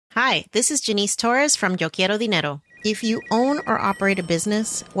Hi, this is Janice Torres from Yo Quiero Dinero. If you own or operate a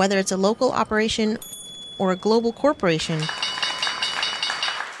business, whether it's a local operation or a global corporation,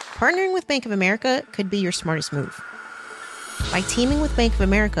 partnering with Bank of America could be your smartest move. By teaming with Bank of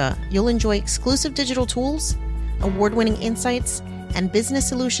America, you'll enjoy exclusive digital tools, award-winning insights, and business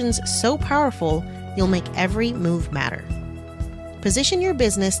solutions so powerful, you'll make every move matter. Position your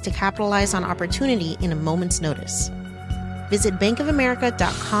business to capitalize on opportunity in a moment's notice. Visit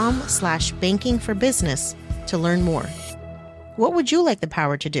bankofamerica.com/bankingforbusiness to learn more. What would you like the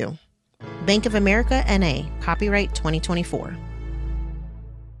power to do? Bank of America N.A., copyright 2024.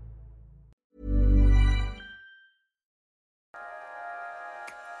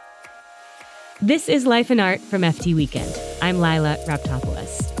 This is Life and Art from FT Weekend. I'm Lila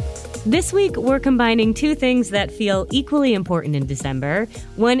Raptopoulos. This week, we're combining two things that feel equally important in December.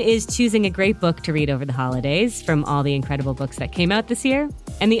 One is choosing a great book to read over the holidays from all the incredible books that came out this year.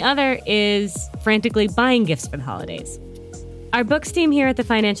 And the other is frantically buying gifts for the holidays. Our books team here at the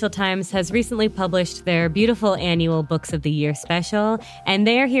Financial Times has recently published their beautiful annual Books of the Year special, and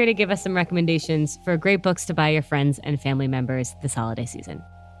they are here to give us some recommendations for great books to buy your friends and family members this holiday season.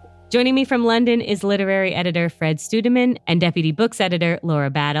 Joining me from London is literary editor Fred Studeman and deputy books editor Laura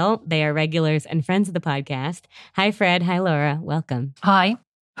Battle. They are regulars and friends of the podcast. Hi, Fred. Hi, Laura. Welcome. Hi.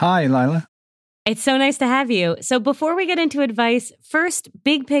 Hi, Lila. It's so nice to have you. So before we get into advice, first,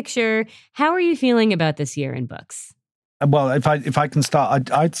 big picture, how are you feeling about this year in books? Well, if I can start,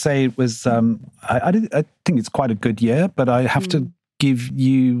 I'd say it was, I think it's quite a good year, but I have to give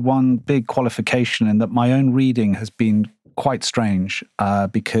you one big qualification in that my own reading has been quite strange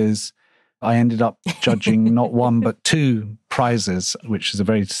because I ended up judging not one but two prizes, which is a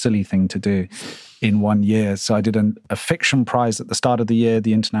very silly thing to do in 1 year. So I did a fiction prize at the start of the year,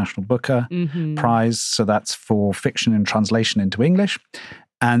 the International Booker Prize. So that's for fiction and translation into English.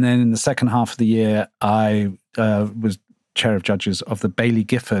 And then in the second half of the year, I was chair of judges of the Baillie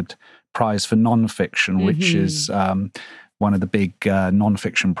Gifford Prize for Nonfiction, which is one of the big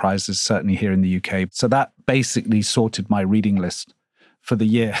nonfiction prizes, certainly here in the UK. So that basically sorted my reading list for the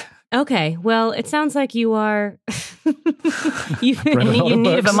year. Okay, well, it sounds like you are... you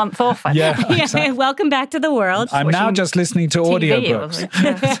need a month off. Yeah, exactly. Welcome back to the world. I'm now just listening to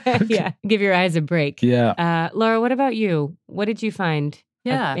audiobooks. Yeah, give your eyes a break. Yeah. Laura, what about you? What did you find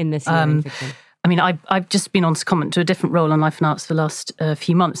in this year in fiction? I mean, I've just been on secondment to a different role in Life and Arts for the last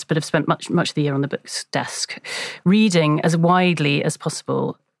few months, but I've spent much of the year on the books desk, reading as widely as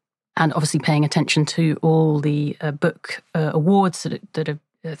possible, and obviously paying attention to all the book awards that are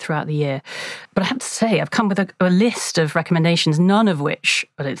throughout the year. But I have to say, I've come with a list of recommendations, none of which,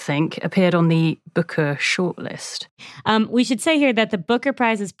 I don't think, appeared on the Booker shortlist. We should say here that the Booker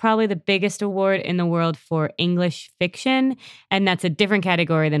Prize is probably the biggest award in the world for English fiction, and that's a different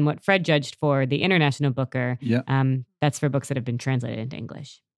category than what Fred judged for the International Booker. Yeah. That's for books that have been translated into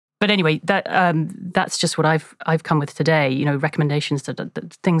English. But anyway, that's just what I've come with today. You know, recommendations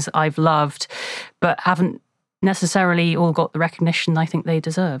that things that I've loved, but haven't necessarily all got the recognition I think they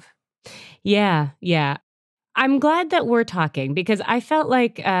deserve. Yeah. I'm glad that we're talking because I felt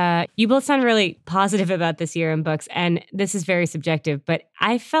like you both sound really positive about this year in books, and this is very subjective, but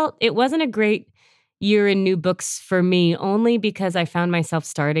I felt it wasn't a great year in new books for me only because I found myself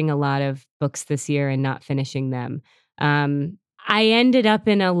starting a lot of books this year and not finishing them. I ended up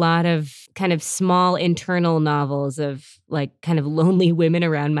in a lot of kind of small internal novels of like kind of lonely women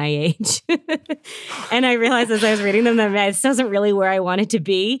around my age. And I realized as I was reading them that this wasn't really where I wanted to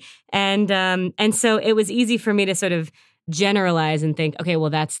be. And so it was easy for me to sort of generalize and think, okay,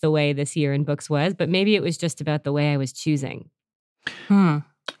 well, that's the way this year in books was. But maybe it was just about the way I was choosing. Yeah.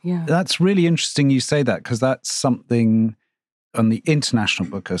 That's really interesting you say that because that's something on the International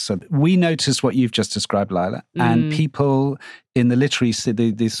Booker. So we noticed what you've just described, Lila, and people in the literary,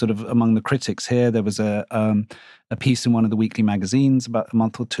 the sort of among the critics here, there was a piece in one of the weekly magazines about a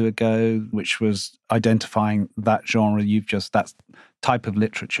month or two ago, which was identifying that genre that type of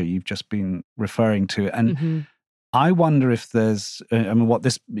literature you've just been referring to. And I wonder if there's,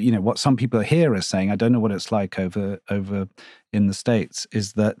 what some people here are saying, I don't know what it's like over in the States,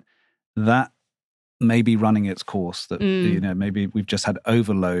 is that may be running its course, that maybe we've just had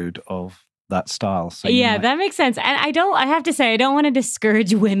overload of that style. So that makes sense. And I have to say, I don't want to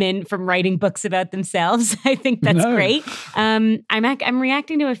discourage women from writing books about themselves. I think that's great. I'm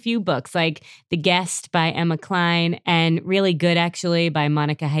reacting to a few books like The Guest by Emma Cline and Really Good Actually by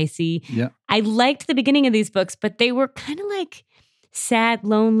Monica Heisey. Yeah. I liked the beginning of these books, but they were kind of like sad,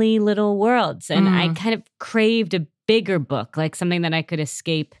 lonely little worlds. And I kind of craved a bigger book, like something that I could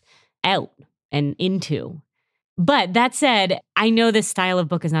escape out and into. But that said, I know this style of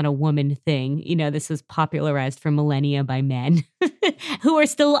book is not a woman thing. You know, this was popularized for millennia by men who are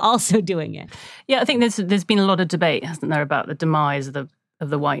still also doing it. Yeah, I think there's been a lot of debate, hasn't there, about the demise of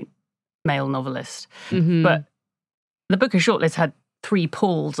the white male novelist. Mm-hmm. But the book of shortlist had 3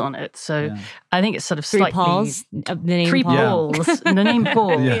 Pauls on it, so I think it's sort of 3 slightly... Pauls? The name 3 Paul? Pauls, the name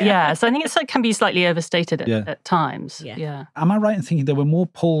Paul, So I think it can be slightly overstated at times. Yeah. Am I right in thinking there were more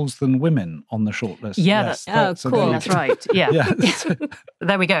Pauls than women on the shortlist? Yeah, yes, cool. That's right, yeah.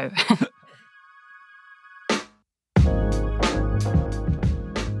 There we go.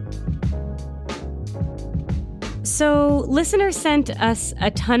 So listeners sent us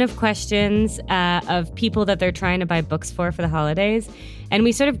a ton of questions of people that they're trying to buy books for the holidays, and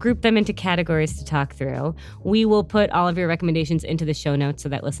we sort of grouped them into categories to talk through. We will put all of your recommendations into the show notes so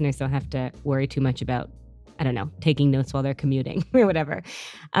that listeners don't have to worry too much about, I don't know, taking notes while they're commuting or whatever.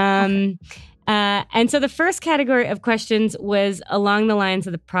 And so the first category of questions was along the lines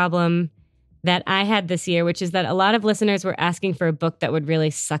of the problem that I had this year, which is that a lot of listeners were asking for a book that would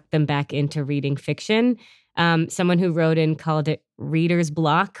really suck them back into reading fiction. Someone who wrote in called it reader's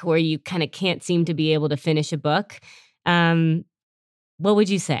block, where you kind of can't seem to be able to finish a book. What would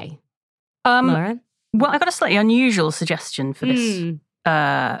you say, Laura? Well, I got a slightly unusual suggestion for this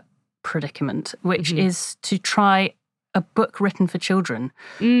predicament, which is to try a book written for children.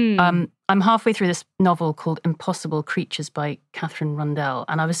 I'm halfway through this novel called Impossible Creatures by Katherine Rundell,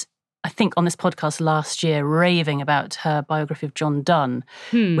 and I think on this podcast last year, raving about her biography of John Donne,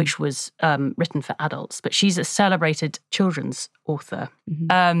 which was written for adults. But she's a celebrated children's author.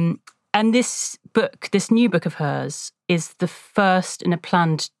 Mm-hmm. And this new book of hers, is the first in a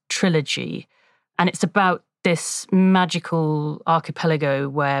planned trilogy. And it's about this magical archipelago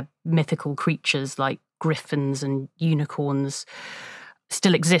where mythical creatures like griffins and unicorns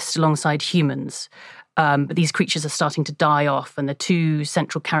still exist alongside humans. But these creatures are starting to die off, and the 2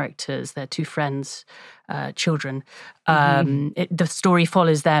 central characters, their 2 friends, children, the story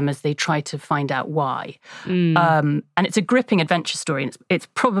follows them as they try to find out why. And it's a gripping adventure story, and it's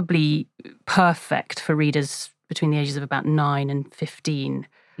probably perfect for readers between the ages of about 9 and 15.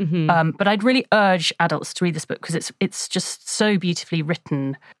 But I'd really urge adults to read this book because it's just so beautifully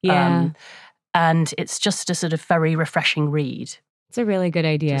written. And it's just a sort of very refreshing read. It's a really good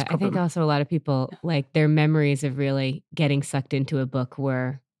idea. I think also a lot of people, like, their memories of really getting sucked into a book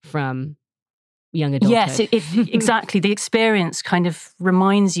were from young adulthood. Yes, exactly. The experience kind of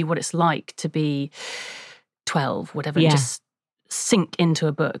reminds you what it's like to be 12, whatever, and just sink into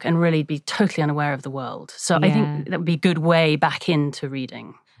a book and really be totally unaware of the world. So I think that would be a good way back into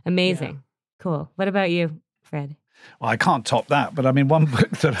reading. Amazing. Yeah. Cool. What about you, Fred? Well, I can't top that, but I mean, one book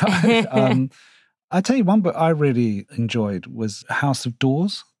that I tell you, one book I really enjoyed was House of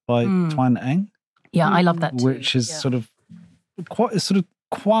Doors by Tuan Eng. Yeah, I love that too. Which is sort of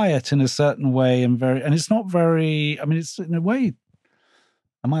quiet in a certain way and it's not very, I mean, it's in a way,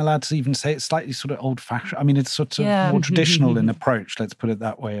 am I allowed to even say it's slightly sort of old-fashioned? I mean, it's sort of more traditional in approach, let's put it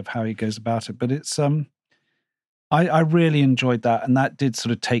that way, of how he goes about it. But it's, I really enjoyed that, and that did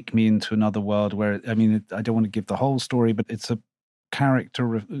sort of take me into another world where, I mean, I don't want to give the whole story, but it's a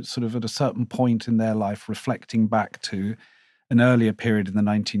character sort of at a certain point in their life reflecting back to an earlier period in the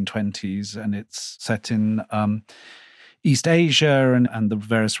 1920s, and it's set in East Asia and the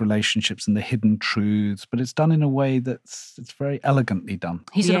various relationships and the hidden truths, but it's done in a way it's very elegantly done.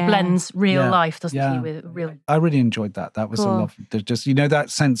 He sort of blends real life, doesn't he, with real... I really enjoyed that. That was a lot, just, you know, that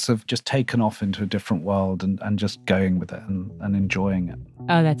sense of just taken off into a different world and just going with it and enjoying it.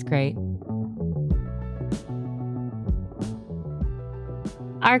 Oh, that's great.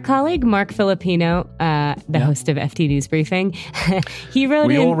 Our colleague Mark Filipino, the host of FT News Briefing, he wrote in...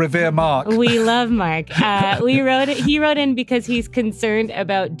 We all revere Mark. We love Mark. He wrote in because he's concerned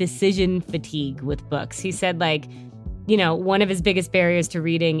about decision fatigue with books. He said, like, you know, one of his biggest barriers to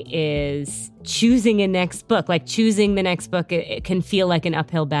reading is choosing a next book. Like, choosing the next book, it can feel like an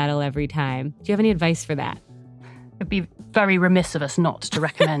uphill battle every time. Do you have any advice for that? It'd be very remiss of us not to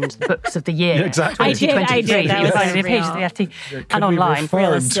recommend the books of the year. Yeah, exactly. I did. That was on the pages of the FT and online.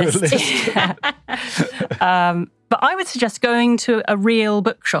 But I would suggest going to a real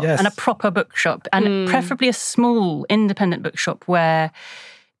bookshop and a proper bookshop, and preferably a small independent bookshop where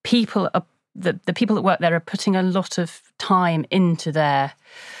people are the people that work there are putting a lot of time into their...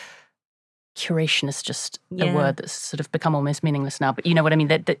 Curation is just a word that's sort of become almost meaningless now, but you know what I mean,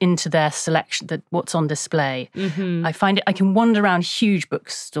 that into their selection, that what's on display. I find it, I can wander around huge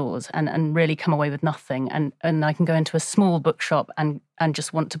bookstores and really come away with nothing, and I can go into a small bookshop and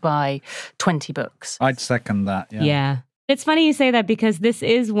just want to buy 20 books. I'd second that. Yeah. It's funny you say that because this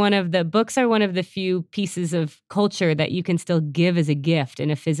is books are one of the few pieces of culture that you can still give as a gift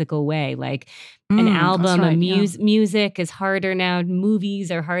in a physical way. Like an album, right, music is harder now. Movies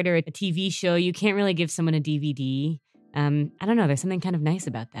are harder. A TV show, you can't really give someone a DVD. I don't know. There's something kind of nice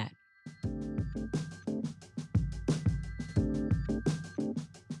about that.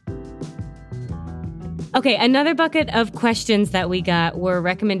 Okay, another bucket of questions that we got were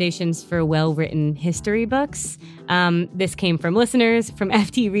recommendations for well-written history books. This came from listeners, from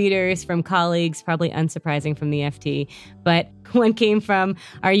FT readers, from colleagues, probably unsurprising from the FT. But one came from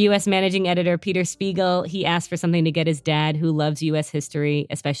our U.S. managing editor, Peter Spiegel. He asked for something to get his dad, who loves U.S. history,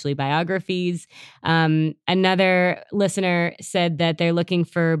 especially biographies. Another listener said that they're looking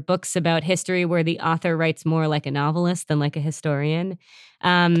for books about history where the author writes more like a novelist than like a historian.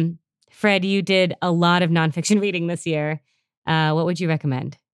 Fred, you did a lot of nonfiction reading this year. What would you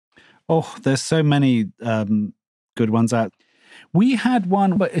recommend? Oh, there's so many good ones out. We had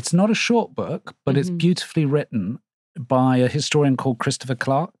one, but it's not a short book, but it's beautifully written by a historian called Christopher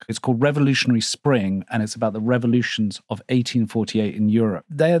Clark. It's called Revolutionary Spring, and it's about the revolutions of 1848 in Europe.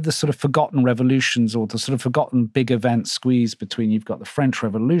 They're the sort of forgotten revolutions, or the sort of forgotten big events squeezed between, you've got the French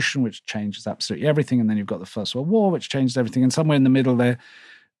Revolution, which changes absolutely everything, and then you've got the First World War, which changes everything, and somewhere in the middle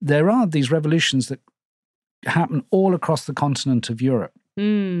there are these revolutions that happen all across the continent of Europe.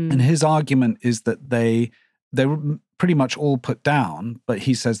 And his argument is that they were pretty much all put down, but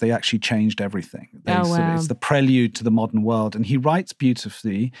he says they actually changed everything. It's the prelude to the modern world. And he writes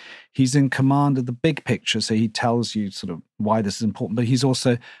beautifully. He's in command of the big picture, so he tells you sort of why this is important, but he's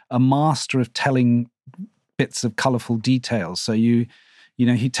also a master of telling bits of colourful details. So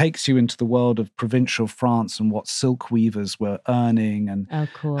he takes you into the world of provincial France and what silk weavers were earning and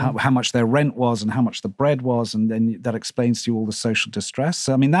how much their rent was and how much the bread was. And then that explains to you all the social distress.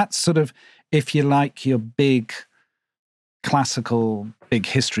 So, I mean, that's sort of, if you like, your big classical, big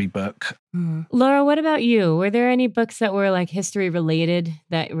history book. Laura, what about you? Were there any books that were like history related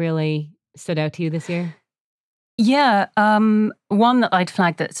that really stood out to you this year? Yeah, one that I'd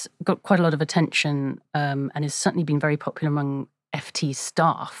flagged that's got quite a lot of attention and has certainly been very popular among FT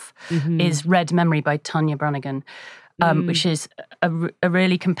staff is Red Memory by Tanya Branigan, which is a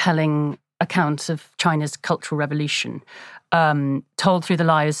really compelling account of China's Cultural Revolution, told through the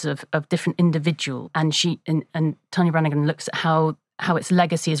lives of different individuals. And Tanya Branigan looks at how its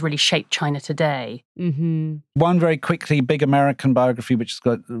legacy has really shaped China today. One very quickly, big American biography, which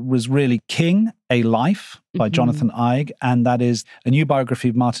was really King, A Life by Jonathan Eig. And that is a new biography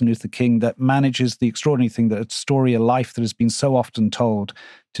of Martin Luther King that manages the extraordinary thing that a story, a life that has been so often told,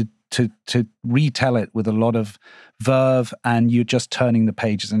 to retell it with a lot of verve, and you're just turning the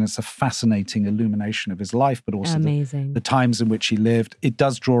pages. And it's a fascinating illumination of his life, but also the times in which he lived. It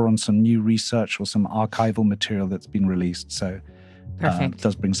does draw on some new research or some archival material that's been released. So perfect.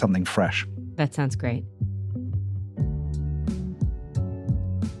 Does bring something fresh. That sounds great.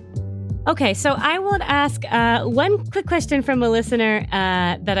 Okay, so I will ask one quick question from a listener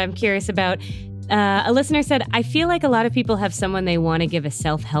that I'm curious about. A listener said, I feel like a lot of people have someone they want to give a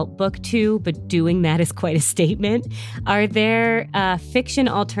self-help book to, but doing that is quite a statement. Are there fiction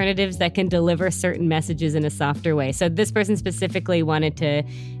alternatives that can deliver certain messages in a softer way? So this person specifically wanted to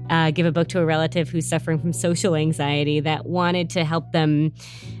give a book to a relative who's suffering from social anxiety that wanted to help them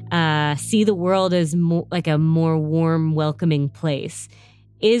see the world as like a more warm, welcoming place.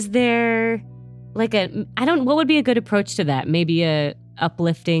 Is there what would be a good approach to that? Maybe a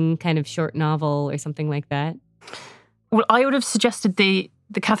uplifting kind of short novel or something like that? Well, I would have suggested the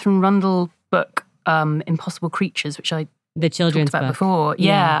Catherine Rundle book, Impossible Creatures, which I the children's talked about book. before.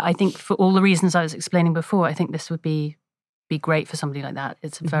 Yeah, I think for all the reasons I was explaining before, I think this would be great for somebody like that.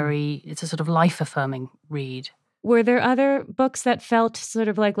 It's it's a sort of life-affirming read. Were there other books that felt sort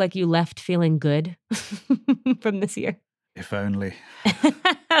of like you left feeling good from this year? If only.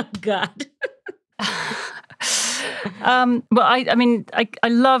 Oh, God. Well, I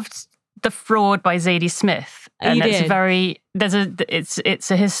loved The Fraud by Zadie Smith, and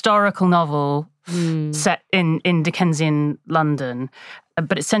it's a historical novel set in Dickensian London,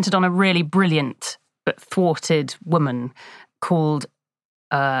 but it's centered on a really brilliant but thwarted woman called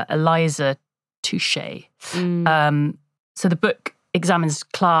Eliza Touché. So the book examines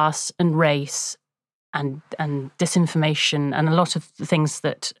class and race and disinformation and a lot of the things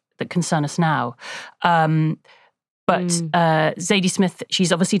that concern us now. But Zadie Smith,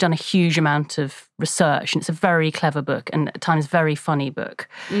 she's obviously done a huge amount of research, and it's a very clever book and at times very funny book.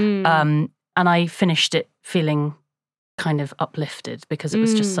 And I finished it feeling kind of uplifted because it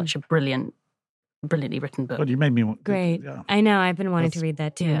was just such a brilliantly written book. God, you made me want. Great. Yeah. I know. I've been wanting to read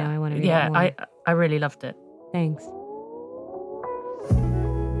that too. Now I want to read it more. I really loved it. Thanks.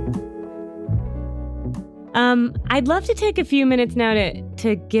 I'd love to take a few minutes now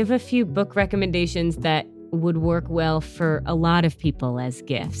to give a few book recommendations that would work well for a lot of people as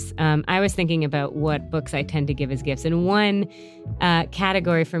gifts. I was thinking about what books I tend to give as gifts, and one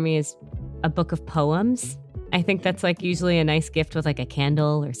category for me is a book of poems. I think that's like usually a nice gift with like a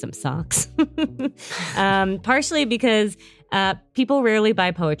candle or some socks. Partially because people rarely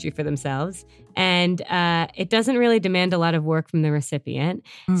buy poetry for themselves, and it doesn't really demand a lot of work from the recipient.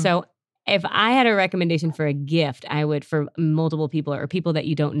 So if I had a recommendation for a gift, I would, for multiple people or people that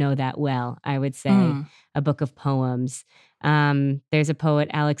you don't know that well, I would say a book of poems. There's a poet,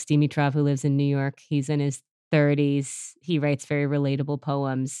 Alex Dimitrov, who lives in New York. He's in his 30s. He writes very relatable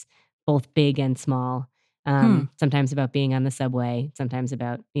poems, both big and small. Sometimes about being on the subway, sometimes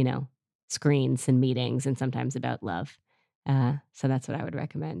about, screens and meetings, and sometimes about love. So that's what I would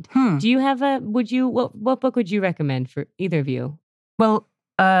recommend. Do you have what book would you recommend for either of you? Well,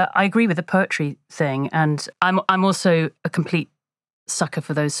 I agree with the poetry thing, and I'm also a complete sucker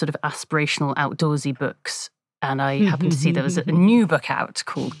for those sort of aspirational outdoorsy books. And I happened to see there was a new book out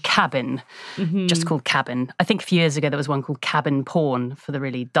called Cabin, just called Cabin. I think a few years ago there was one called Cabin Porn for the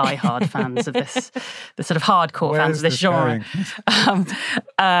really diehard fans of this, the sort of hardcore fans of this genre.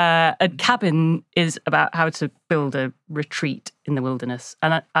 And Cabin is about how to build a retreat in the wilderness.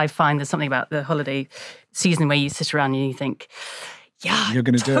 And I find there's something about the holiday season where you sit around and you think, yeah, you're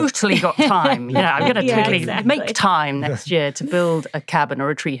going to totally got time. I'm going to totally make time next year to build a cabin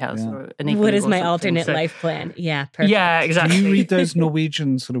or a treehouse or an igloo. What is my alternate life plan? Yeah, perfect. Yeah, exactly. Do you read those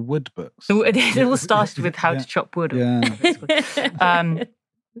Norwegian sort of wood books? It all started with how to chop wood. I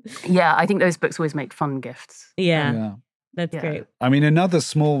think those books always make fun gifts. Yeah. That's great. I mean, another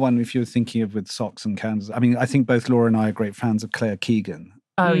small one, if you're thinking of with socks and candles, I mean, I think both Laura and I are great fans of Claire Keegan.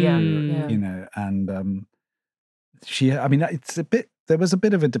 Oh, yeah. And there was a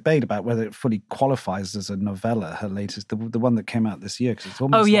bit of a debate about whether it fully qualifies as a novella, her latest, the one that came out this year. Cause it's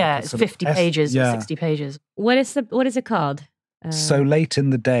almost it's 50 pages or 60 pages. What is it called? So Late in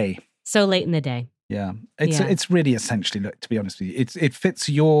the Day. So Late in the Day. Yeah. It's really essentially, to be honest with you, it fits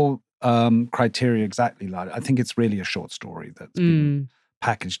your criteria exactly. Like, I think it's really a short story that's been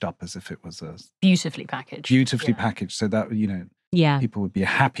packaged up as if it was a... Beautifully packaged. Packaged, so that, people would be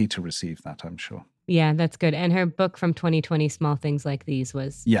happy to receive that, I'm sure. Yeah, that's good. And her book from 2020, Small Things Like These,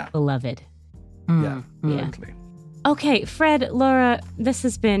 was beloved. Yeah, totally. Okay, Fred, Laura, this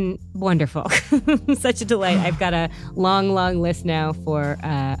has been wonderful. Such a delight. I've got a long, long list now for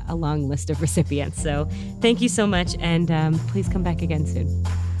a long list of recipients. So thank you so much, and please come back again soon.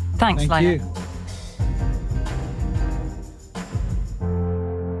 Thanks, Thank you.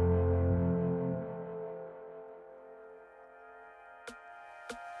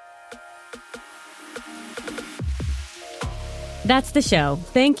 That's the show.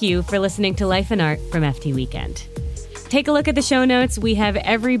 Thank you for listening to Life and Art from FT Weekend. Take a look at the show notes. We have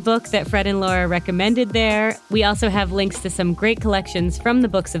every book that Fred and Laura recommended there. We also have links to some great collections from the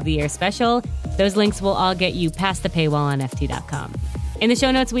Books of the Year special. Those links will all get you past the paywall on FT.com. In the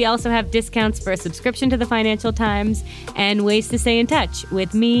show notes, we also have discounts for a subscription to the Financial Times and ways to stay in touch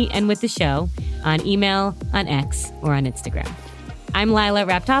with me and with the show on email, on X, or on Instagram. I'm Lila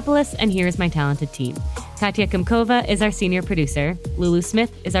Raptopoulos, and here's my talented team. Katya Kumkova is our senior producer. Lulu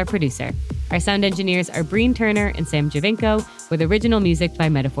Smith is our producer. Our sound engineers are Breen Turner and Sam Javinko, with original music by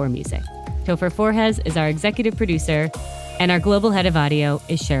Metaphor Music. Topher Forhez is our executive producer, and our global head of audio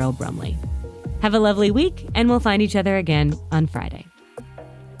is Cheryl Brumley. Have a lovely week, and we'll find each other again on Friday.